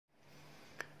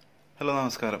Hello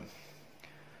നമസ്കാരം.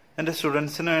 എൻ്റെ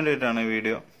സ്റ്റുഡൻസിന് വേണ്ടിയിട്ടാണ് ഈ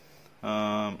വീഡിയോ.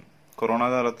 കൊറോണ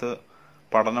കാലത്ത്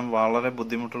പഠനം വളരെ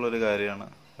ബുദ്ധിമുട്ടുള്ളൊരു കാര്യമാണ്.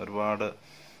 ഒരുപാട്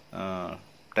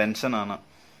ടെൻഷനാണ്.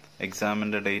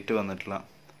 എക്സാമിൻ്റെ ഡേറ്റ് വന്നിട്ടില്ല.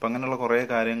 അപ്പം അങ്ങനെയുള്ള കുറേ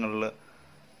കാര്യങ്ങളിൽ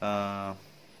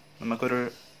നമുക്കൊരു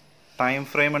ടൈം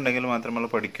ഫ്രെയിം ഉണ്ടെങ്കിൽ മാത്രമേ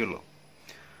നമ്മൾ പഠിക്കുള്ളൂ.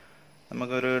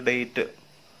 നമുക്കൊരു ഡേറ്റ്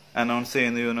അനൗൺസ്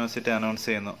ചെയ്യുന്നു, യൂണിവേഴ്സിറ്റി അനൗൺസ്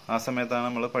ചെയ്യുന്നു. ആ സമയത്താണ്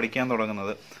നമ്മൾ പഠിക്കാൻ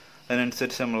തുടങ്ങുന്നത്.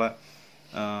 അതിനനുസരിച്ച് നമ്മളെ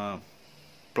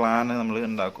പ്ലാന് നമ്മൾ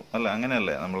ഉണ്ടാക്കും, അല്ല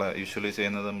അങ്ങനെയല്ലേ നമ്മൾ യൂഷ്വലി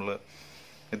ചെയ്യുന്നത്? നമ്മൾ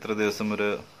ഇത്ര ദിവസം ഒരു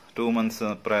 2 months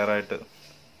പ്രയറായിട്ട്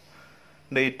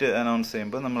ഡേറ്റ് അനൗൺസ്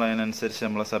ചെയ്യുമ്പോൾ നമ്മൾ അതിനനുസരിച്ച്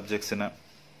നമ്മളെ സബ്ജക്ട്സിനെ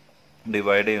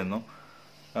ഡിവൈഡ് ചെയ്യുന്നു.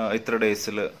 ഇത്ര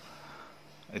ഡേയ്സിൽ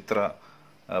ഇത്ര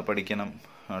പഠിക്കണം,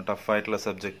 ടഫായിട്ടുള്ള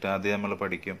സബ്ജക്റ്റ് ആദ്യം നമ്മൾ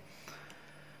പഠിക്കും.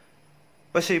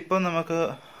 പക്ഷെ ഇപ്പം നമുക്ക്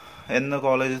എന്ന്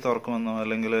കോളേജ് തുറക്കുമെന്നോ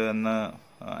അല്ലെങ്കിൽ എന്ന്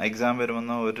എക്സാം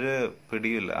വരുമെന്നോ ഒരു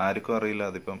പിടിയില്ല, ആർക്കും അറിയില്ല.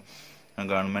 അതിപ്പം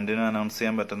ഗവൺമെന്റിനും അനൗൺസ്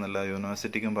ചെയ്യാൻ പറ്റുന്നില്ല,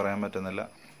 യൂണിവേഴ്സിറ്റിക്കും പറയാൻ പറ്റുന്നില്ല.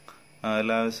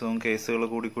 എല്ലാ ദിവസവും കേസുകൾ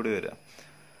കൂടിക്കൂടി വരിക.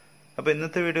 അപ്പം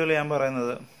ഇന്നത്തെ വീഡിയോയിൽ ഞാൻ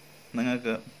പറയുന്നത്,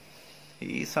 നിങ്ങൾക്ക്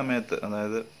ഈ സമയത്ത്,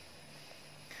 അതായത്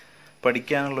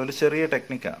പഠിക്കാനുള്ള ഒരു ചെറിയ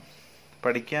ടെക്നിക്കാണ്.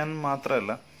 പഠിക്കാൻ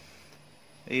മാത്രമല്ല,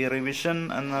 ഈ റിവിഷൻ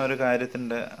എന്ന ഒരു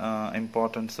കാര്യത്തിൻ്റെ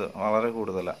ഇമ്പോർട്ടൻസ് വളരെ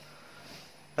കൂടുതലാണ്.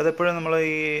 അതെപ്പോഴും നമ്മൾ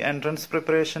ഈ എൻട്രൻസ്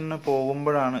പ്രിപ്പറേഷന്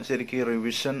പോകുമ്പോഴാണ് ശരിക്കും ഈ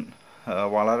റിവിഷൻ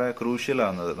വളരെ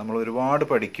ക്രൂഷ്യലാകുന്നത്. നമ്മൾ ഒരുപാട്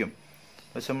പഠിക്കും,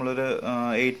 പക്ഷെ നമ്മളൊരു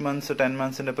 8 months 10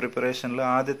 months പ്രിപ്പറേഷനിൽ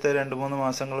ആദ്യത്തെ 2-3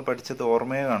 മാസങ്ങൾ പഠിച്ചത്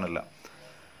ഓർമ്മയെ കാണില്ല.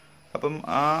 അപ്പം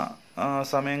ആ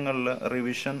സമയങ്ങളിൽ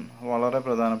റിവിഷൻ വളരെ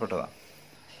പ്രധാനപ്പെട്ടതാണ്.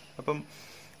 അപ്പം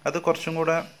അത് കുറച്ചും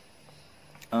കൂടെ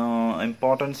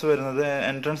ഇമ്പോർട്ടൻസ് വരുന്നത്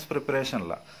എൻട്രൻസ്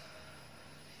പ്രിപ്പറേഷനിലാണ്.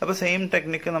 അപ്പോൾ സെയിം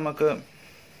ടെക്നിക്ക് നമുക്ക്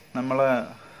നമ്മളെ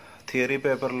തിയറി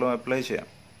പേപ്പറിലും അപ്ലൈ ചെയ്യാം.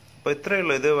 അപ്പോൾ ഇത്രയേ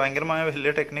ഉള്ളൂ. ഇത് ഭയങ്കരമായ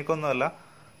വലിയ ടെക്നിക്കൊന്നുമല്ല,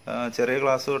 ചെറിയ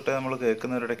ക്ലാസ് തൊട്ട് നമ്മൾ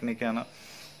കേൾക്കുന്ന ഒരു ടെക്നിക്കാണ്.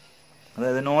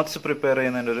 അതായത് നോട്ട്സ് പ്രിപ്പയർ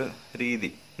ചെയ്യുന്നതിൻ്റെ ഒരു രീതി.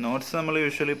 നോട്ട്സ് നമ്മൾ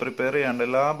യൂഷ്വലി പ്രിപ്പയർ ചെയ്യാണ്ട്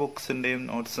എല്ലാ ബുക്സിൻ്റെയും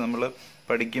നോട്ട്സ് നമ്മൾ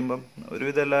പഠിക്കുമ്പം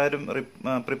ഒരുവിധം എല്ലാവരും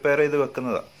പ്രിപ്പയർ ചെയ്ത്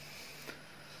വെക്കുന്നതാണ്.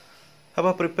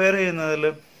 അപ്പോൾ പ്രിപ്പയർ ചെയ്യുന്നതിൽ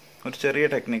ഒരു ചെറിയ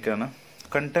ടെക്നിക്കാണ്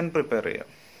കണ്ടന്റ് പ്രിപ്പയർ ചെയ്യുക.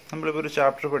 നമ്മളിപ്പോൾ ഒരു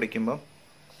ചാപ്റ്റർ പഠിക്കുമ്പം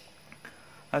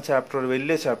ആ ചാപ്റ്റർ ഒരു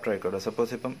വലിയ ചാപ്റ്റർ ആയിക്കോട്ടെ.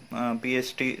 സപ്പോസ് ഇപ്പം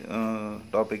PhD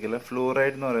ടോപ്പിക്കിൽ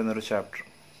ഫ്ലൂറൈഡ് എന്ന് പറയുന്ന ഒരു ചാപ്റ്റർ,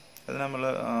 അത്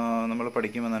നമ്മൾ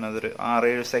പഠിക്കുമ്പോൾ തന്നെ അതൊരു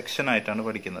 6-7 സെക്ഷനായിട്ടാണ്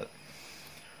പഠിക്കുന്നത്.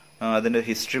 അതിൻ്റെ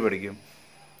ഹിസ്റ്ററി പഠിക്കും,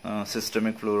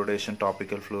 സിസ്റ്റമിക് ഫ്ലൂറിഡേഷൻ,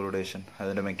 ടോപ്പിക്കൽ ഫ്ലൂറിഡേഷൻ,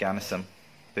 അതിൻ്റെ മെക്കാനിസം,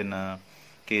 പിന്നെ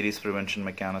caries prevention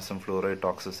mechanism, fluoride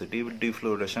toxicity,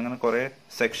 ഡീഫ്ലൂറിഡേഷൻ, അങ്ങനെ കുറേ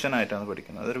സെക്ഷനായിട്ടാണ്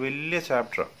പഠിക്കുന്നത്. അതൊരു വലിയ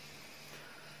ചാപ്റ്ററാണ്.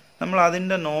 നമ്മൾ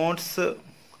അതിൻ്റെ നോട്ട്സ്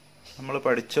നമ്മൾ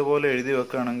പഠിച്ച പോലെ എഴുതി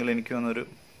വെക്കുകയാണെങ്കിൽ എനിക്ക് തോന്നുന്നൊരു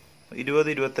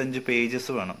 20-25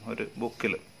 പേജസ് വേണം ഒരു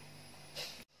ബുക്കിൽ.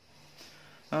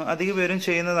 അധിക പേരും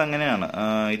ചെയ്യുന്നത് അങ്ങനെയാണ്.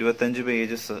 25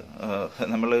 പേജസ്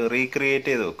നമ്മൾ റീക്രിയേറ്റ്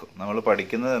ചെയ്ത് വെക്കും. നമ്മൾ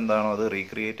പഠിക്കുന്നത് എന്താണോ അത്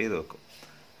റീക്രിയേറ്റ് ചെയ്ത് വെക്കും.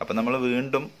 അപ്പം നമ്മൾ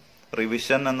വീണ്ടും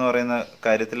റിവിഷൻ എന്ന് പറയുന്ന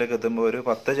കാര്യത്തിലേക്ക് എത്തുമ്പോൾ ഒരു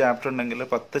 10 ചാപ്റ്റർ ഉണ്ടെങ്കിൽ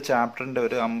 10 ചാപ്റ്ററിൻ്റെ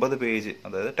ഒരു 50 പേജ്,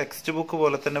 അതായത് ടെക്സ്റ്റ് ബുക്ക്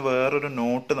പോലെ തന്നെ വേറൊരു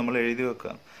നോട്ട് നമ്മൾ എഴുതി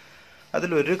വെക്കുക.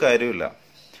 അതിലൊരു കാര്യമില്ല.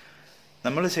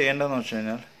 നമ്മൾ ചെയ്യേണ്ടതെന്ന് വെച്ച്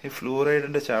കഴിഞ്ഞാൽ, ഈ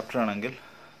ഫ്ലൂറൈഡിൻ്റെ ചാപ്റ്റർ ആണെങ്കിൽ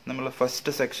നമ്മൾ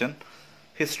first section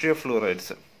history of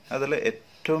fluorides, അതിൽ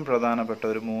ഏറ്റവും പ്രധാനപ്പെട്ട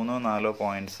ഒരു 3-4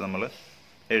 പോയിന്റ്സ് നമ്മൾ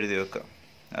എഴുതി വെക്കുക.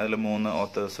 അതിൽ 3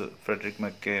 ഓത്തേഴ്സ്, ഫ്രെഡറിക്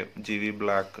മെക്കെ, GV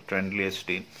ബ്ലാക്ക്, ട്രെൻഡ്ലി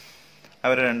എസ്റ്റീൻ,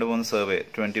 അവരെ 2-3 സർവേ,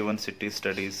 21 സിറ്റി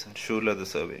സ്റ്റഡീസ്, ഷൂലത്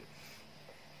സർവേ,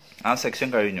 ആ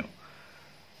സെക്ഷൻ കഴിഞ്ഞു.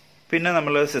 പിന്നെ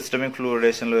നമ്മൾ സിസ്റ്റമിക്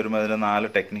ഫ്ലൂറിഡേഷനിൽ വരുമ്പോൾ അതിൽ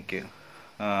 4 ടെക്നിക്ക്,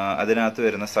 അതിനകത്ത്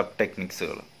വരുന്ന സബ്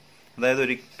ടെക്നിക്സുകൾ, അതായത്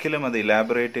ഒരിക്കലും അത്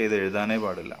ഇലാബറേറ്റ് ചെയ്ത് എഴുതാനേ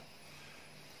പാടില്ല.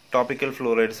 ടോപ്പിക്കൽ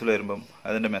ഫ്ലൂറൈഡ്സിൽ വരുമ്പം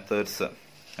അതിൻ്റെ methods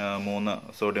 3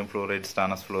 sodium fluoride,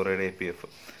 stannous fluoride, APF,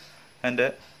 അതിൻ്റെ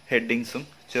ഹെഡിങ്സും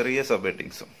ചെറിയ സബ്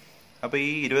ഹെഡിങ്സും. അപ്പോൾ ഈ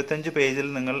 25 പേജിൽ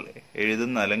നിങ്ങൾ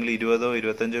എഴുതുന്ന, അല്ലെങ്കിൽ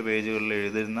 20-25 പേജുകളിൽ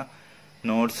എഴുതുന്ന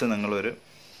നോട്ട്സ് നിങ്ങളൊരു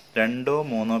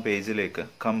 2-3 പേജിലേക്ക്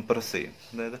കംപ്രസ് ചെയ്യും.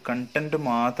 അതായത് കണ്ടന്റ്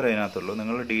മാത്രമേ അതിനകത്തുള്ളൂ,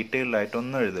 നിങ്ങൾ ഡീറ്റെയിൽഡ്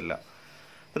ആയിട്ടൊന്നും എഴുതില്ല.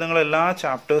 അപ്പോൾ നിങ്ങൾ എല്ലാ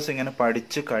ചാപ്റ്റേഴ്സ് ഇങ്ങനെ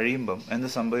പഠിച്ച് കഴിയുമ്പം എന്ത്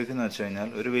സംഭവിക്കുന്നത് വെച്ച് കഴിഞ്ഞാൽ,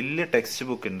 ഒരു വലിയ ടെക്സ്റ്റ്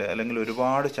ബുക്കിൻ്റെ അല്ലെങ്കിൽ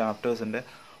ഒരുപാട് ചാപ്റ്റേഴ്സിൻ്റെ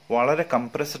വളരെ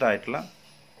കംപ്രസ്ഡ് ആയിട്ടുള്ള,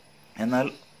 എന്നാൽ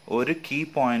ഒരു കീ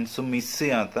പോയിന്റ്സും മിസ്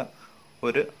ചെയ്യാത്ത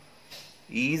ഒരു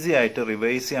ഈസി ആയിട്ട്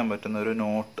റിവൈസ് ചെയ്യാൻ പറ്റുന്ന ഒരു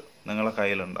നോട്ട് നിങ്ങളുടെ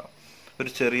കയ്യിലുണ്ടാവും. ഒരു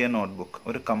ചെറിയ നോട്ട് ബുക്ക്,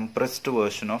 ഒരു കംപ്രസ്ഡ്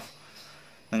വേർഷൻ ഓഫ്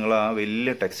നിങ്ങൾ ആ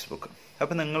വലിയ ടെക്സ്റ്റ് ബുക്ക്.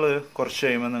 അപ്പം നിങ്ങൾ കുറച്ച്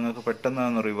കഴിയുമ്പോൾ നിങ്ങൾക്ക് പെട്ടെന്ന്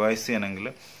ഒന്ന് റിവൈസ് ചെയ്യണമെങ്കിൽ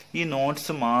ഈ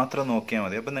നോട്ട്സ് മാത്രം നോക്കിയാൽ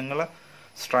മതി. അപ്പം നിങ്ങളെ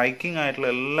സ്ട്രൈക്കിംഗ് ആയിട്ടുള്ള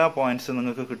എല്ലാ പോയിന്റ്സും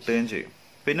നിങ്ങൾക്ക് കിട്ടുകയും ചെയ്യും.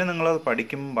 പിന്നെ നിങ്ങളത്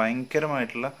പഠിക്കുമ്പോൾ ഭയങ്കര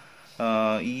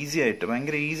ഈസി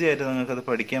ആയിട്ട് നിങ്ങൾക്കത്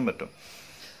പഠിക്കാൻ പറ്റും.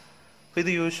 അപ്പോൾ ഇത്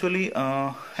യൂഷ്വലി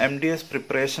MDS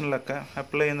പ്രിപ്പറേഷനിലൊക്കെ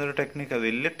അപ്ലൈ ചെയ്യുന്നൊരു ടെക്നിക്കാണ്.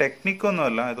 വലിയ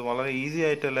ടെക്നിക്കൊന്നുമല്ല, ഇത് വളരെ ഈസി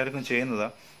ആയിട്ട് എല്ലാവർക്കും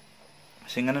ചെയ്യുന്നതാണ്.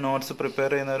 പക്ഷെ ഇങ്ങനെ നോട്ട്സ്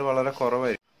പ്രിപ്പയർ ചെയ്യുന്നവർ വളരെ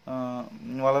കുറവായിരിക്കും.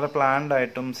 വളരെ പ്ലാൻഡ്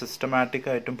ആയിട്ടും സിസ്റ്റമാറ്റിക്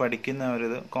ആയിട്ടും പഠിക്കുന്ന ഒരു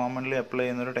കോമൺലി അപ്ലൈ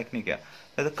ചെയ്യുന്ന ഒരു ടെക്നിക്കാണ്.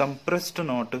 അതായത് കംപ്രസ്ഡ്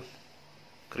നോട്ട്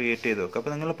ക്രിയേറ്റ് ചെയ്ത് വെക്കുക.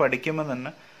 അപ്പോൾ നിങ്ങൾ പഠിക്കുമ്പോൾ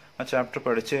തന്നെ ആ ചാപ്റ്റർ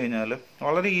പഠിച്ചു കഴിഞ്ഞാൽ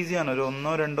വളരെ ഈസിയാണ്. ഒരു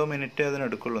 1-2 മിനിറ്റ്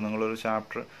അതിനെടുക്കുള്ളൂ. നിങ്ങളൊരു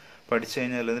ചാപ്റ്റർ പഠിച്ചു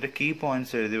കഴിഞ്ഞാൽ അതിൻ്റെ കീ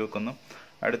പോയിന്റ്സ് എഴുതി വെക്കുന്നു,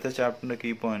 അടുത്ത ചാപ്റ്ററിൻ്റെ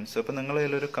കീ പോയിന്റ്സ്. അപ്പോൾ നിങ്ങൾ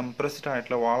ഇതിലൊരു കംപ്രസ്ഡ്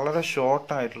ആയിട്ടുള്ള വളരെ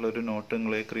ഷോർട്ട് ആയിട്ടുള്ള ഒരു നോട്ട്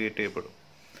നിങ്ങൾ ക്രിയേറ്റ് ചെയ്യപ്പെടും.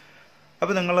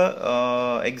 അപ്പോൾ നിങ്ങൾ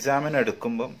എക്സാമിന്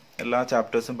എടുക്കുമ്പം എല്ലാ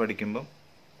ചാപ്റ്റേഴ്സും പഠിക്കുമ്പം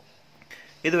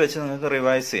ഇത് വെച്ച് നിങ്ങൾക്ക്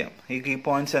റിവൈസ് ചെയ്യാം. ഈ കീ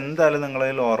പോയിന്റ്സ് എന്തായാലും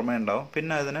നിങ്ങളതിൽ ഓർമ്മയുണ്ടാവും.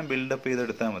 പിന്നെ അതിനെ ബിൽഡപ്പ്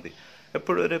ചെയ്തെടുത്താൽ മതി.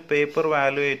 എപ്പോഴും ഒരു പേപ്പർ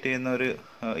വാലുവേറ്റ് ചെയ്യുന്ന ഒരു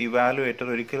ഇവാലുവേറ്റർ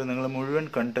ഒരിക്കലും നിങ്ങൾ മുഴുവൻ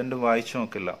കണ്ടന്റ് വായിച്ചു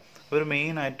നോക്കില്ല. ഒരു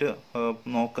മെയിൻ ആയിട്ട്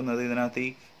നോക്കുന്നത് ഇതിനകത്ത് ഈ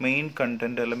മെയിൻ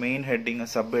കണ്ടന്റ് അല്ല മെയിൻ ഹെഡിങ്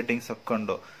സബ് ഹെഡിങ്സ് ഒക്കെ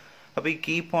ഉണ്ടോ, അപ്പോൾ ഈ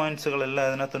കീ പോയിന്റ്സുകളെല്ലാം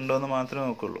അതിനകത്ത് ഉണ്ടോ എന്ന് മാത്രമേ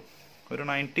നോക്കുള്ളൂ. ഒരു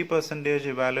 90%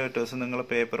 ഇവാലുവേറ്റേഴ്സ് നിങ്ങൾ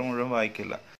പേപ്പർ മുഴുവൻ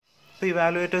വായിക്കില്ല. അപ്പോൾ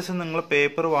ഇവാലുവേറ്റേഴ്സ് നിങ്ങൾ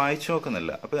പേപ്പർ വായിച്ചു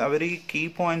നോക്കുന്നില്ല. അപ്പോൾ അവർ ഈ കീ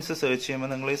പോയിന്റ്സ് സെർച്ച് ചെയ്യുമ്പോൾ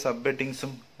നിങ്ങൾ ഈ സബ്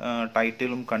ഹെഡിങ്സും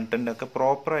ടൈറ്റിലും കണ്ടന്റും ഒക്കെ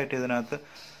പ്രോപ്പറായിട്ട് ഇതിനകത്ത്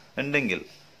ഉണ്ടെങ്കിൽ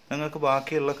നിങ്ങൾക്ക്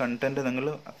ബാക്കിയുള്ള കണ്ടന്റ് നിങ്ങൾ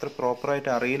അത്ര പ്രോപ്പറായിട്ട്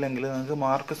അറിയില്ലെങ്കിൽ നിങ്ങൾക്ക്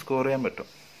മാർക്ക് സ്കോർ ചെയ്യാൻ പറ്റും.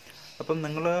 അപ്പം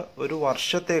നിങ്ങൾ ഒരു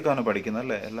വർഷത്തേക്കാണ് പഠിക്കുന്നത്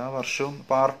അല്ലേ, എല്ലാ വർഷവും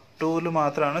പാർട്ട് 2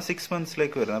 മാത്രമാണ് 6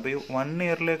 മന്ത്സിലേക്ക് വരുന്നത്. അപ്പോൾ ഈ 1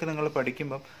 ഇയറിലേക്ക് നിങ്ങൾ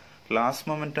പഠിക്കുമ്പം ലാസ്റ്റ്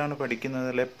മൊമെന്റാണ് പഠിക്കുന്നത്,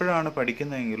 അല്ല എപ്പോഴാണ്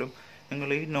പഠിക്കുന്നതെങ്കിലും നിങ്ങൾ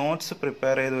ഈ നോട്ട്സ്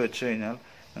പ്രിപ്പയർ ചെയ്ത് വെച്ച് കഴിഞ്ഞാൽ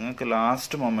നിങ്ങൾക്ക്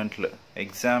ലാസ്റ്റ് മൊമെന്റിൽ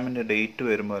എക്സാമിൻ്റെ ഡേറ്റ്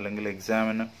വരുമ്പോൾ അല്ലെങ്കിൽ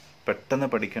എക്സാമിന് പെട്ടെന്ന്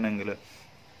പഠിക്കണമെങ്കിൽ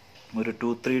ഒരു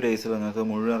 2-3 ഡേയ്സിൽ നിങ്ങൾക്ക്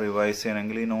മുഴുവൻ റിവൈസ്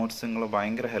ചെയ്യണമെങ്കിൽ ഈ നോട്ട്സ് നിങ്ങളെ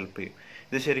ഭയങ്കര ഹെൽപ്പ് ചെയ്യും.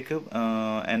 ഇത് ശരിക്കും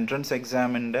എൻട്രൻസ്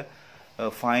എക്സാമിൻ്റെ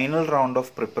ഫൈനൽ റൗണ്ട്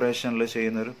ഓഫ് പ്രിപ്പറേഷനിൽ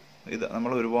ചെയ്യുന്നൊരു ഇത്.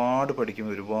 നമ്മൾ ഒരുപാട് പഠിക്കും,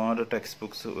 ഒരുപാട് ടെക്സ്റ്റ്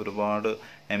ബുക്സ്, ഒരുപാട്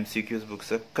MCQs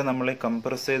ബുക്സ് ഒക്കെ നമ്മൾ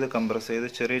കംപ്രസ് ചെയ്ത്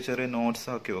ചെറിയ ചെറിയ നോട്ട്സ്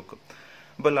ആക്കി വെക്കും.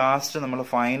 അപ്പോൾ ലാസ്റ്റ് നമ്മൾ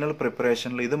ഫൈനൽ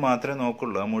പ്രിപ്പറേഷനിൽ ഇത് മാത്രമേ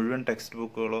നോക്കുള്ളൂ. മുഴുവൻ ടെക്സ്റ്റ്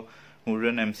ബുക്കുകളോ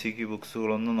മുഴുവൻ MCQ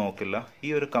ബുക്സുകളോ ഒന്നും നോക്കില്ല, ഈ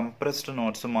ഒരു കംപ്രസ്ഡ്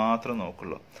നോട്ട്സ് മാത്രമേ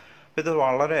നോക്കുള്ളൂ. അപ്പോൾ ഇത്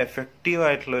വളരെ എഫക്റ്റീവ്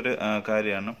ആയിട്ടുള്ളൊരു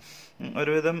കാര്യമാണ്.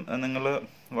 ഒരുവിധം നിങ്ങൾ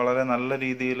വളരെ നല്ല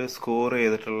രീതിയിൽ സ്കോർ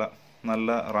ചെയ്തിട്ടുള്ള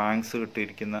നല്ല റാങ്ക്സ്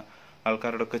കിട്ടിയിരിക്കുന്ന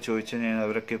ആൾക്കാരോടൊക്കെ ചോദിച്ചു കഴിഞ്ഞാൽ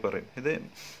അവരൊക്കെ പറയും. ഇത്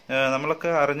നമ്മളൊക്കെ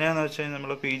അറിഞ്ഞതെന്ന് വെച്ച് കഴിഞ്ഞാൽ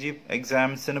നമ്മൾ PG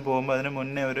എക്സാംസിന് പോകുമ്പോൾ അതിന്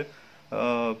മുന്നേ ഒരു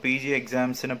PG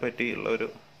എക്സാംസിനെ പറ്റിയുള്ള ഒരു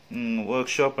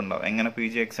വർക്ക്ഷോപ്പ് ഉണ്ടാവും, എങ്ങനെ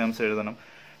PG എക്സാംസ് എഴുതണം.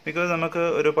 ബിക്കോസ് നമുക്ക്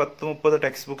ഒരു 10-30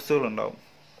 ടെക്സ്റ്റ് ബുക്സുകൾ ഉണ്ടാവും.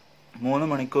 3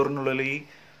 മണിക്കൂറിനുള്ളിൽ ഈ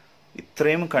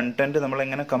ഇത്രയും കണ്ടന്റ് നമ്മൾ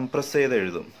എങ്ങനെ കംപ്രസ് ചെയ്ത്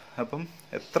എഴുതും. അപ്പം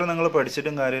എത്ര നിങ്ങൾ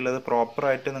പഠിച്ചിട്ടും കാര്യമില്ല, അത്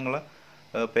പ്രോപ്പറായിട്ട് നിങ്ങൾ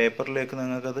പേപ്പറിലേക്ക്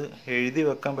നിങ്ങൾക്കത് എഴുതി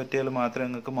വെക്കാൻ പറ്റിയാൽ മാത്രമേ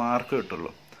നിങ്ങൾക്ക് മാർക്ക്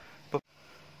കിട്ടുള്ളൂ. അപ്പം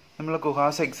നമ്മൾ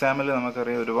കുഹാസ് എക്സാമിൽ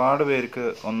നമുക്കറിയാം ഒരുപാട് പേർക്ക്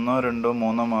 1, 2,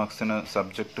 3 മാർക്സിന്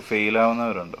സബ്ജക്റ്റ്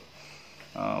ഫെയിലാവുന്നവരുണ്ട്.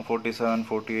 47,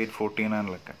 48,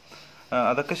 49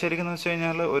 അതൊക്കെ ശരിക്കും വെച്ച്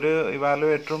കഴിഞ്ഞാൽ ഒരു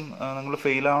ഇവാലുവേറ്ററും നിങ്ങൾ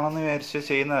ഫെയിലാവണമെന്ന് വിചാരിച്ച്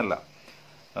ചെയ്യുന്നതല്ല.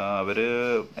 അവർ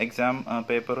എക്സാം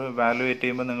പേപ്പർ വാലുവേറ്റ്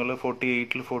ചെയ്യുമ്പോൾ നിങ്ങൾ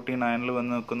 48-ൽ 49-ൽ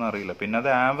വന്ന് നിൽക്കുന്ന അറിയില്ല. പിന്നെ അത്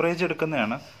ആവറേജ്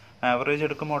എടുക്കുന്നതാണ്. ആവറേജ്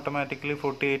എടുക്കുമ്പോൾ ഓട്ടോമാറ്റിക്കലി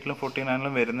 48-ലും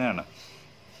 49-ലും വരുന്നതാണ്.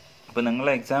 അപ്പോൾ നിങ്ങൾ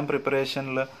എക്സാം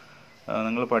പ്രിപ്പറേഷനിൽ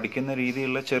നിങ്ങൾ പഠിക്കുന്ന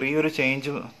രീതിയിലുള്ള ചെറിയൊരു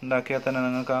ചേഞ്ച് ഉണ്ടാക്കിയാൽ തന്നെ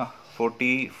നിങ്ങൾക്ക് ആ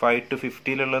 45 to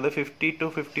 50-ലുള്ളത് 50 to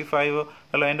 55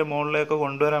 അല്ല അതിൻ്റെ മുകളിലേക്ക്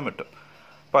കൊണ്ടുവരാൻ പറ്റും.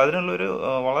 അപ്പോൾ അതിനുള്ളൊരു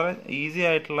വളരെ ഈസി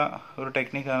ആയിട്ടുള്ള ഒരു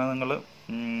ടെക്നിക്കാണ്. നിങ്ങൾ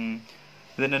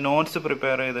ഇതിൻ്റെ നോട്ട്സ്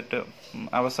പ്രിപ്പയർ ചെയ്തിട്ട്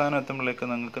അവസാനം എത്തുമ്പോഴേക്ക്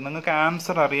നിങ്ങൾക്ക്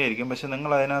ആൻസർ അറിയായിരിക്കും, പക്ഷെ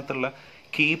നിങ്ങൾ അതിനകത്തുള്ള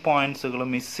കീ പോയിന്റ്സുകൾ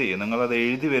മിസ് ചെയ്യും. നിങ്ങളത്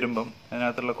എഴുതി വരുമ്പം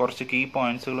അതിനകത്തുള്ള കുറച്ച് കീ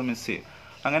പോയിന്റ്സുകൾ മിസ് ചെയ്യും.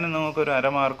 അങ്ങനെ നിങ്ങൾക്കൊരു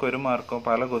 1/2 മാർക്കോ 1 മാർക്കോ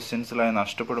പല ക്വസ്റ്റ്യൻസിലായി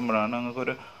നഷ്ടപ്പെടുമ്പോഴാണ്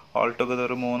നിങ്ങൾക്കൊരു ഓൾ ടുഗദർ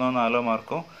ഒരു 3-4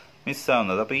 മാർക്കോ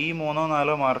മിസ്സാവുന്നത്. അപ്പോൾ ഈ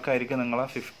 3-4 മാർക്കായിരിക്കും നിങ്ങൾ ആ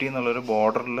 50 എന്നുള്ളൊരു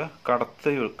ബോർഡറിൽ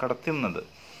കടത്തുന്നത്.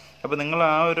 അപ്പോൾ നിങ്ങൾ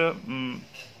ആ ഒരു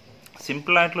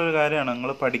സിമ്പിളായിട്ടുള്ളൊരു കാര്യമാണ്.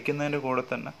 നിങ്ങൾ പഠിക്കുന്നതിൻ്റെ കൂടെ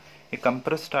തന്നെ ഈ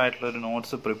കംപ്രസ്ഡ് ആയിട്ടുള്ള ഒരു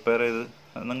നോട്ട്സ് പ്രിപ്പയർ ചെയ്ത്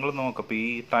നിങ്ങൾ നോക്കുക. അപ്പോൾ ഈ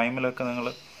ടൈമിലൊക്കെ നിങ്ങൾ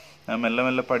മെല്ലെ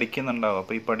മെല്ലെ പഠിക്കുന്നുണ്ടാവും.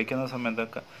 അപ്പോൾ ഈ പഠിക്കുന്ന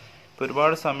സമയത്തൊക്കെ ഇപ്പോൾ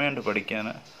ഒരുപാട് സമയമുണ്ട് പഠിക്കാൻ.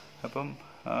 അപ്പം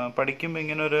പഠിക്കുമ്പോൾ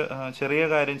ഇങ്ങനെ ഒരു ചെറിയ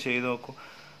കാര്യം ചെയ്ത് നോക്കൂ.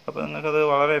 അപ്പോൾ നിങ്ങൾക്കത്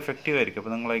വളരെ എഫക്റ്റീവ് ആയിരിക്കും.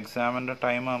 അപ്പോൾ നിങ്ങൾ എക്സാമിൻ്റെ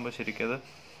ടൈം ആകുമ്പോൾ ശരിക്കും അത്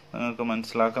നിങ്ങൾക്ക്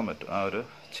മനസ്സിലാക്കാൻ പറ്റും ആ ഒരു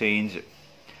ചേഞ്ച്.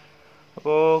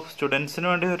 അപ്പോൾ സ്റ്റുഡൻസിന്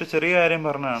വേണ്ടി ഒരു ചെറിയ കാര്യം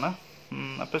പറഞ്ഞതാണ്.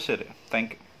 അപ്പോൾ ശരി,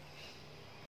 താങ്ക് യു.